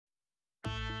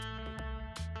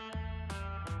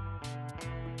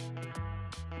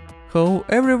Hello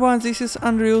everyone, this is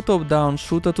Unreal top-down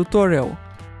shooter tutorial.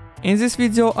 In this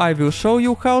video I will show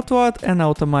you how to add an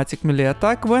automatic melee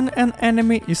attack when an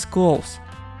enemy is close.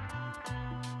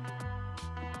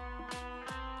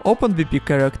 Open VP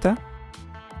character.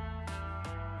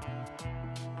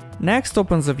 Next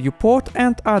open the viewport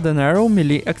and add an arrow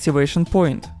melee activation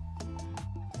point.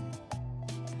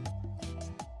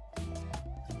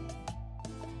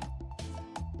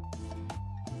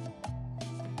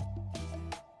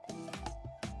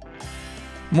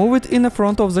 Move it in the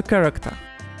front of the character.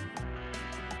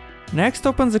 Next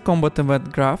open the combat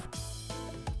event graph.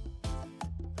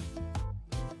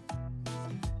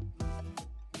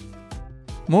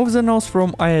 Move the nose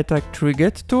from iAttack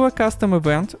triggered to a custom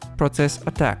event, process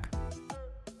attack.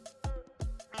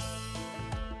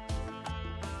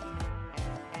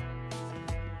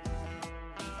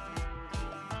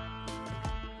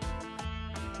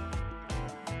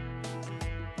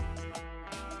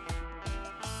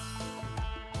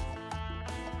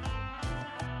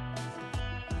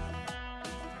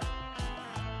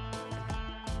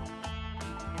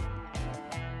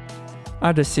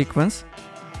 Add a sequence.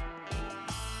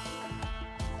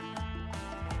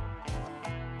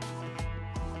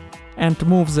 And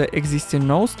move the existing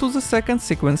nose to the second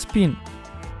sequence pin.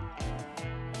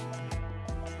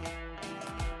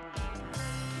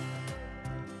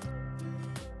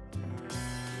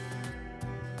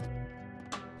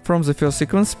 From the first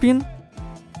sequence pin,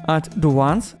 add do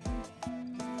once.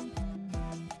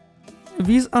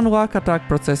 With unlock attack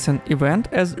processing event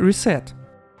as reset.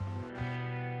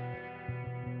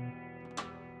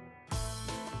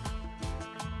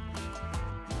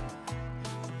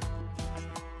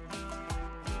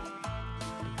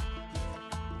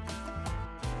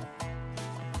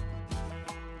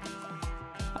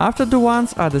 After the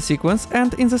once, add a sequence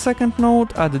and in the second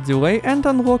node add a delay and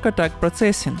unlock attack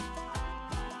processing.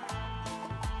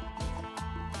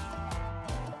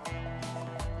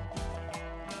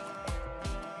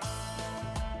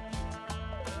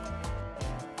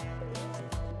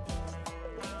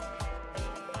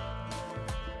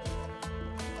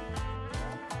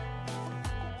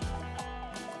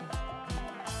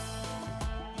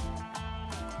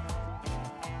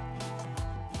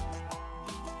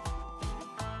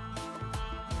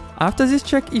 After this,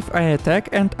 check if iAttack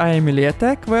and iMelee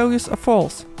attack values are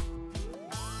false.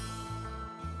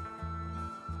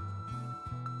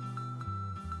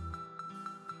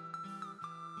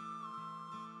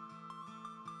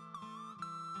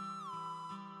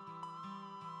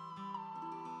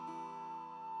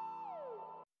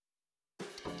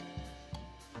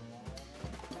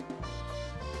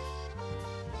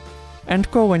 And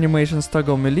call animations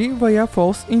toggle melee via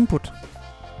false input.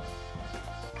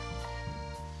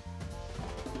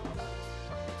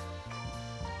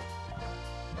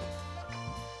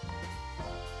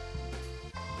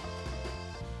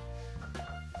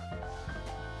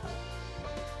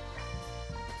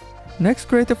 Next,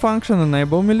 create a function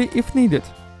enable melee if needed.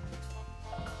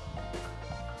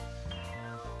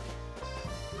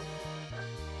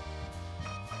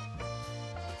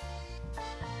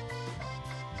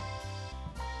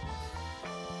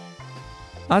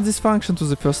 Add this function to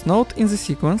the first node in the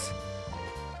sequence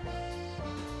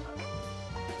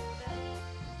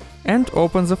and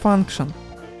open the function.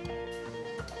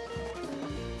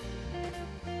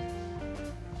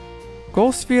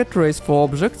 Call sphere trace for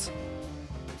objects.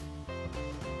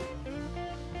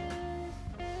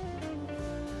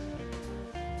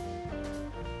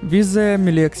 With the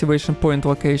melee activation point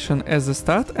location as the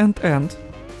start and end.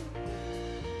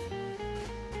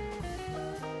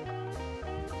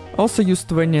 Also use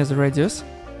 20 as radius.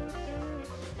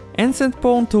 And send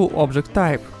pawn to object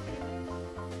type.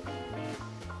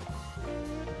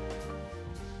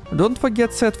 Don't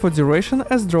forget set for duration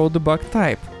as draw debug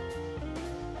type.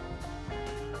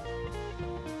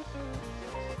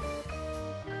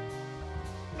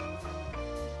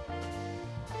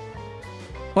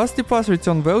 Lastly, pass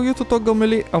return value to toggle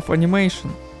melee of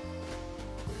animation.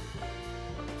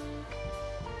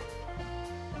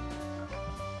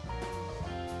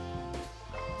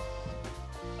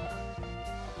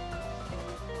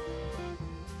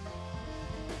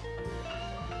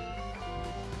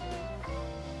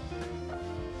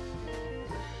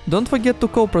 Don't forget to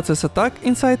call process attack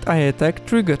inside iAttack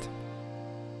triggered.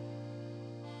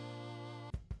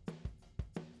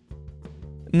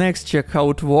 Next, check how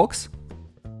it works.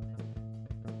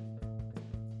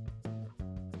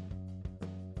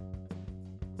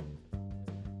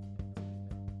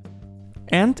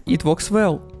 And it works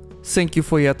well. Thank you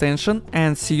for your attention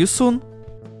and see you soon!